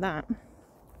more than that.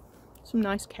 Some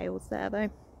nice kales there though.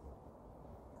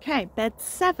 Okay, bed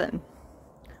 7.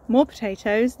 More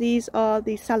potatoes. These are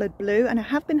the salad blue, and I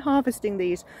have been harvesting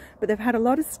these, but they've had a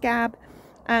lot of scab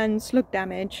and slug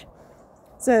damage.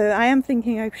 So I am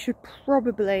thinking I should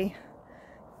probably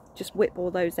just whip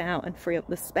all those out and free up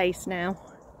the space now.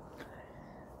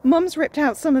 Mum's ripped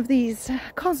out some of these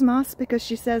cosmos because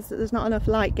she says that there's not enough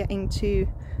light getting to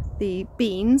the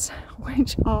beans,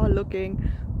 which are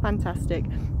looking fantastic.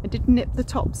 I did nip the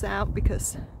tops out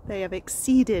because they have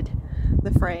exceeded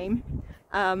the frame.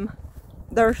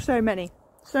 There are so many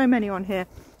on here.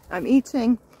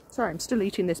 I'm still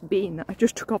eating this bean that I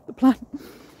just took off the plant,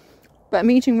 but I'm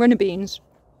eating runner beans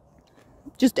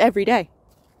just every day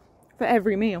for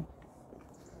every meal,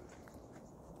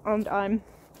 and I'm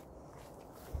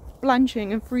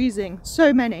blanching and freezing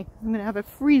so many. I'm gonna have a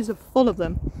freezer full of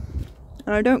them,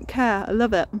 and I don't care. I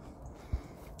love it.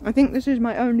 I think this is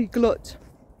my only glut,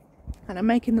 and I'm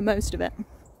making the most of it.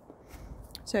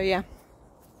 So yeah,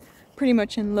 pretty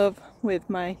much in love with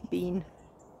my bean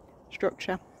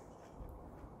structure.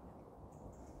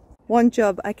 One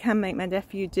job I can make my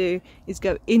nephew do is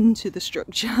go into the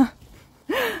structure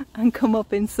and come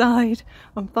up inside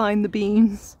and find the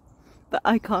beans that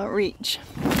I can't reach.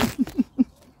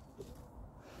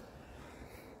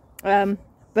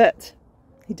 But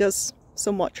he does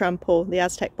somewhat trample the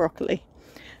Aztec broccoli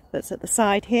that's at the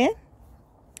side here.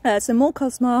 Some more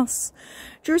cosmos,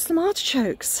 Jerusalem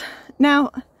artichokes. Now,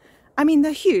 I mean,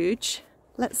 they're huge.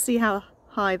 Let's see how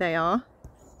high they are.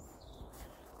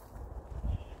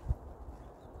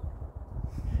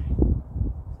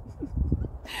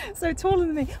 So taller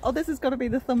than me. Oh, this has got to be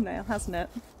the thumbnail, hasn't it?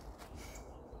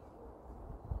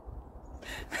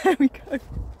 There we go.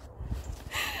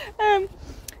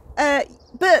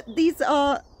 But these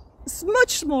are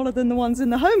much smaller than the ones in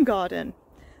the home garden.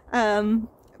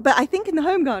 But I think in the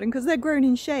home garden, because they're grown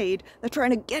in shade, they're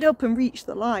trying to get up and reach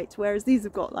the light, whereas these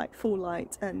have got like full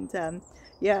light, and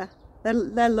yeah,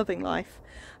 they're loving life.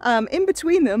 In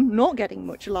between them, not getting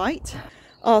much light,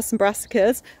 are some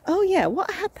brassicas. Oh yeah,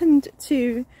 what happened to,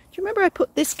 do you remember I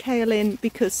put this kale in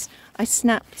because I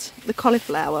snapped the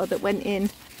cauliflower that went in?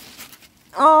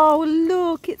 Oh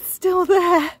look, it's still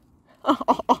there.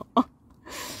 Oh,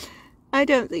 I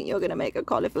don't think you're gonna make a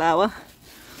cauliflower.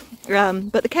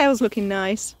 But the kale's looking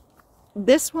nice.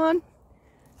 This one,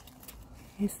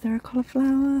 is there a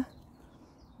cauliflower?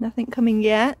 Nothing coming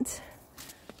yet.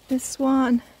 This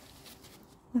one,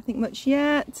 nothing much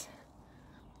yet.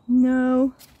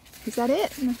 No. Is that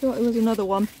it? I thought it was another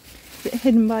one. A bit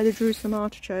hidden by the Jerusalem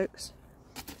artichokes.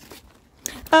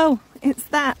 Oh, it's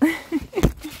that.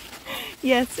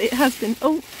 Yes, it has been.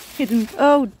 Oh, hidden.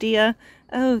 Oh dear.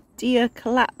 Oh dear,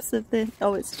 collapse of the...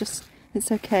 Oh,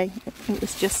 it's okay. I think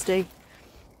it's just a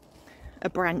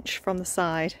branch from the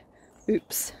side.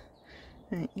 Oops.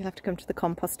 Right, you'll have to come to the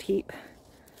compost heap.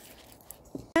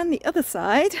 And the other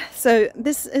side, so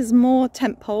this is more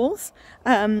tent poles.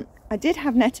 I did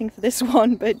have netting for this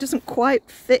one, but it doesn't quite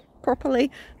fit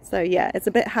properly. So yeah, it's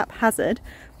a bit haphazard,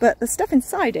 but the stuff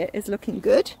inside it is looking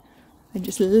good. I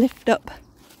just lift up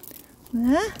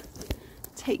there,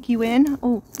 take you in.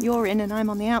 Oh, you're in and I'm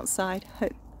on the outside.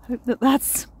 Hope that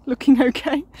that's looking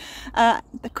okay. There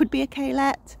could be a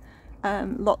kalet,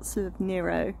 lots of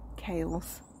Nero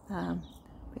kales,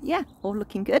 but yeah, all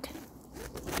looking good.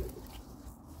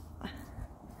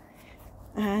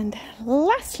 And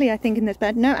lastly, I think in this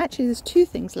bed, no, actually there's two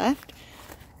things left,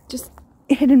 just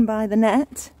hidden by the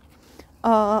net,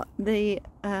 are the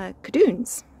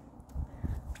cadoons.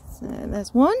 So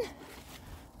there's one,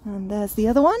 and there's the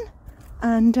other one,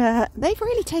 and they've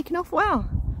really taken off well.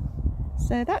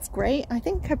 So that's great. I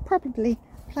think I probably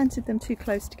planted them too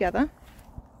close together.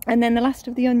 And then the last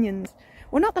of the onions.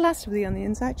 Well, not the last of the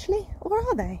onions actually, or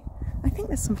are they? I think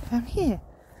there's some down here.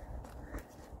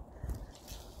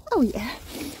 Oh yeah,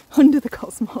 under the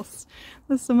cosmos.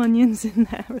 There's some onions in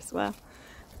there as well.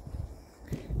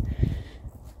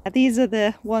 These are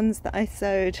the ones that I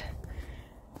sowed,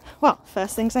 well,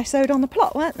 first things I sowed on the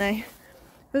plot, weren't they?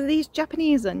 But these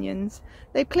Japanese onions,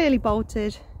 they've clearly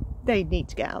bolted. They need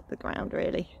to get out of the ground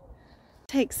really.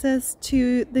 Takes us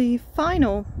to the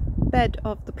final bed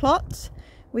of the plot,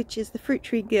 which is the fruit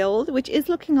tree guild, which is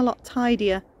looking a lot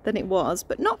tidier than it was,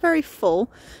 but not very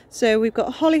full. So we've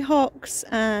got hollyhocks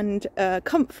and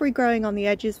comfrey growing on the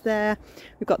edges there.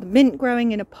 We've got the mint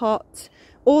growing in a pot.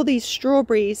 All these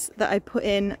strawberries that I put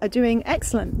in are doing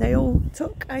excellent. They all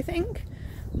took, I think.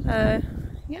 Yeah,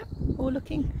 all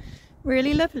looking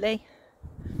really lovely.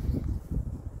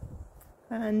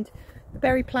 And the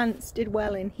berry plants did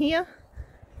well in here.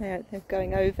 They're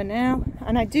going over now,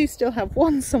 and I do still have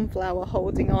one sunflower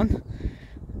holding on.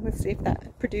 Let's see if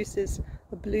that produces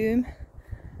a bloom.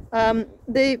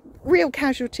 The real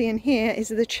casualty in here is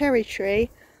the cherry tree,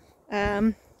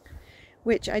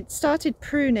 which I started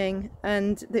pruning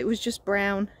and it was just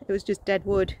brown. It was just dead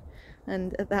wood,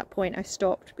 and at that point I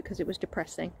stopped because it was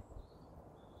depressing.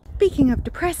 Speaking of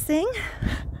depressing,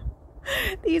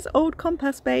 these old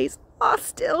compost bays are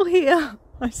still here.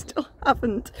 I still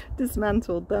haven't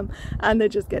dismantled them, and they're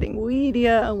just getting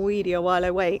weedier and weedier while I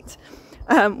wait.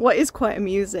 What is quite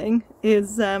amusing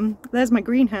is there's my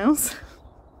greenhouse.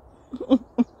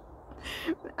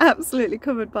 Absolutely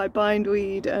covered by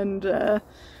bindweed and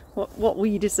what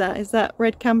weed is that? Is that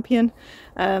red campion?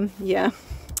 Yeah.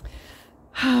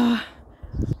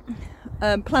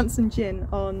 Plants and Gin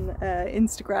on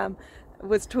Instagram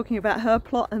was talking about her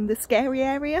plot and the scary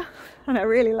area, and I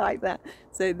really like that.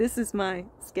 So this is my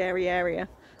scary area,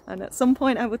 and at some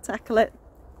point I will tackle it.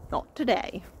 Not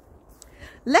today.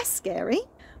 Less scary,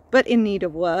 but in need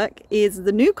of work, is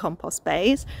the new compost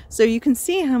bays. So you can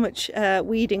see how much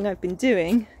weeding I've been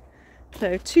doing.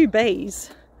 So 2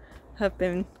 bays have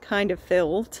been kind of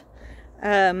filled,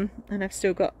 and I've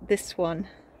still got this one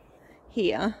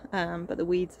here, but the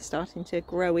weeds are starting to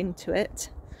grow into it.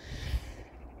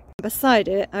 Beside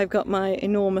it, I've got my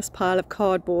enormous pile of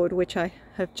cardboard, which I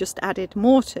have just added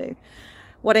more to.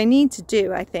 What I need to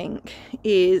do, I think,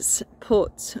 is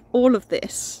put all of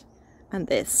this and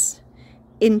this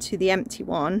into the empty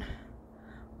one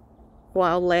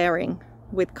while layering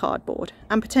with cardboard,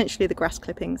 and potentially the grass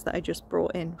clippings that I just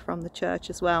brought in from the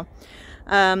church as well.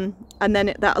 And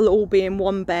then that'll all be in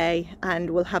one bay,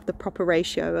 and we'll have the proper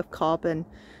ratio of carbon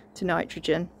to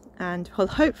nitrogen and will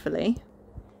hopefully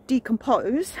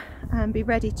decompose and be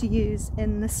ready to use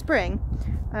in the spring.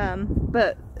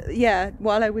 But yeah,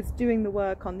 while I was doing the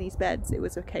work on these beds, it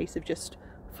was a case of just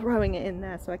throwing it in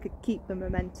there so I could keep the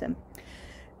momentum.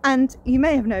 And you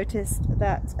may have noticed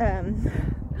that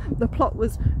the plot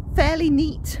was fairly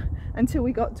neat until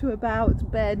we got to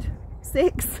about bed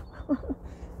 6,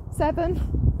 7,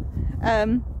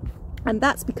 and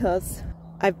that's because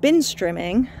I've been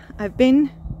strimming.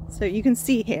 So you can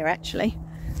see here actually,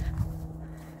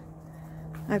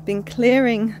 I've been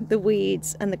clearing the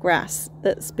weeds and the grass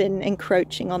that's been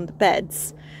encroaching on the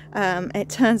beds. It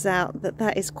turns out that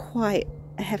that is quite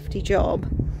a hefty job,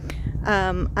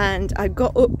 and I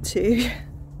got up to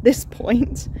this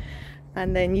point,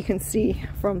 and then you can see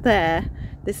from there,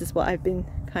 this is what I've been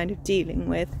kind of dealing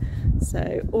with.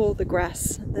 So all the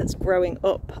grass that's growing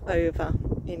up over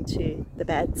into the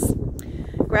beds,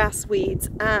 grass, weeds,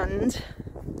 and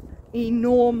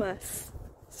enormous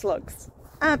slugs,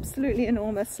 absolutely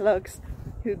enormous slugs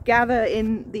who gather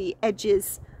in the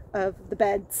edges of the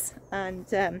beds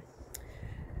and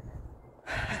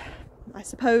I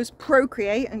suppose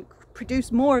procreate and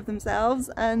produce more of themselves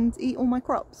and eat all my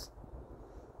crops.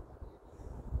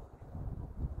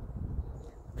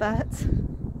 But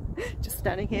just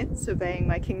standing here surveying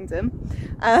my kingdom,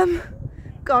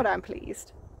 God, I'm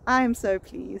pleased. I am so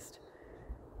pleased.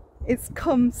 It's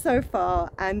come so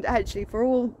far, and actually for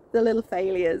all the little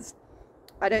failures,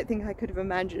 I don't think I could have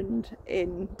imagined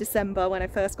in December when I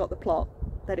first got the plot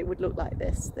that it would look like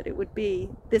this, that it would be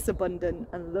this abundant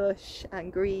and lush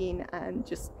and green and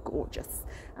just gorgeous.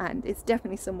 And it's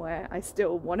definitely somewhere I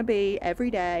still want to be every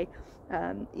day,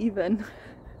 even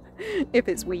if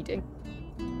it's weeding.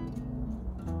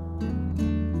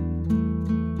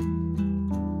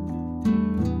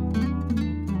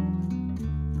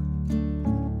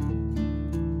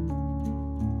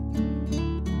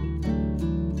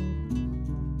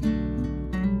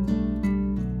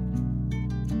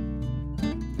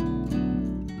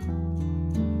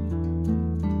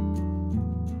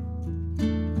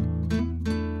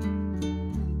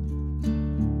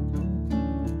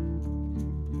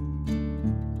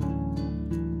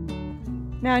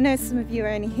 Now I know some of you are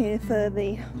only here for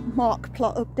the Mark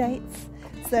plot updates,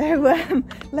 so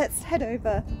let's head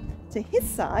over to his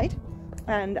side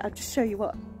and I'll just show you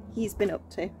what he's been up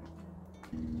to.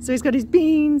 So he's got his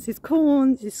beans, his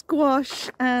corn, his squash,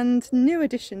 and new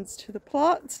additions to the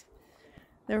plot.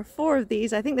 There are 4 of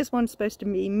these. I think this one's supposed to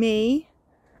be me.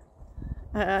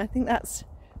 I think that's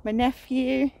my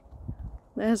nephew.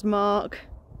 There's Mark,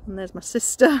 and there's my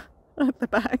sister at the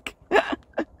back.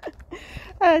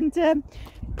 And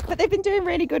but they've been doing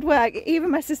really good work. Even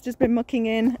my sister's been mucking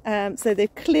in, so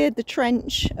they've cleared the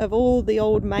trench of all the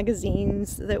old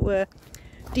magazines that were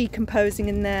decomposing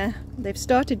in there. They've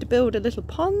started to build a little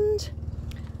pond.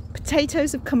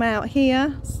 Potatoes have come out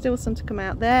here, still some to come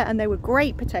out there, and they were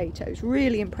great potatoes,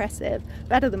 really impressive,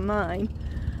 better than mine.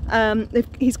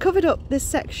 He's covered up this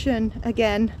section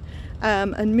again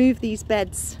and moved these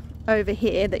beds over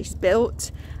here that he's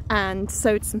built and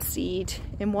sowed some seed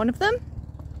in one of them.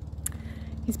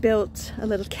 He's built a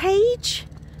little cage,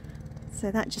 so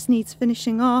that just needs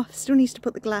finishing off. Still needs to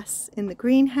put the glass in the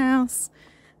greenhouse.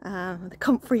 The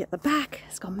comfrey at the back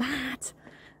has gone mad.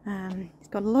 He's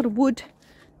got a lot of wood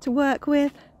to work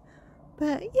with,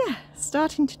 but yeah,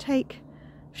 starting to take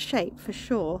shape for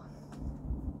sure.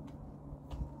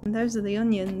 And those are the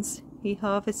onions he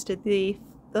harvested the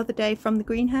other day from the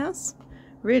greenhouse.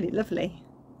 Really lovely.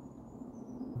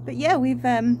 But yeah, we've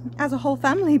as a whole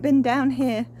family been down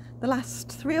here the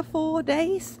last 3 or 4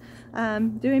 days,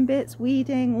 doing bits,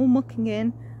 weeding, all mucking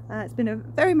in. It's been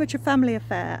very much a family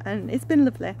affair, and it's been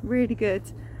lovely, really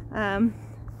good. And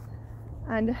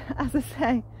as I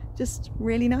say, just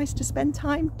really nice to spend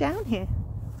time down here.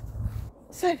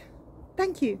 So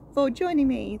thank you for joining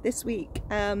me this week.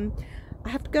 I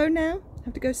have to go now. I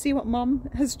have to go see what Mum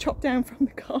has chopped down from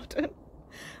the garden.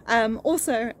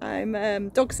 Also, I'm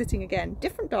dog sitting again,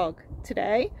 different dog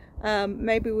today.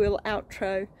 Maybe we'll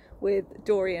outro with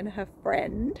Dory and her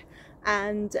friend,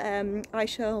 and I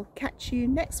shall catch you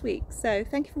next week. So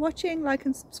thank you for watching, like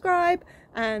and subscribe,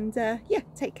 and yeah,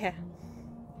 take care.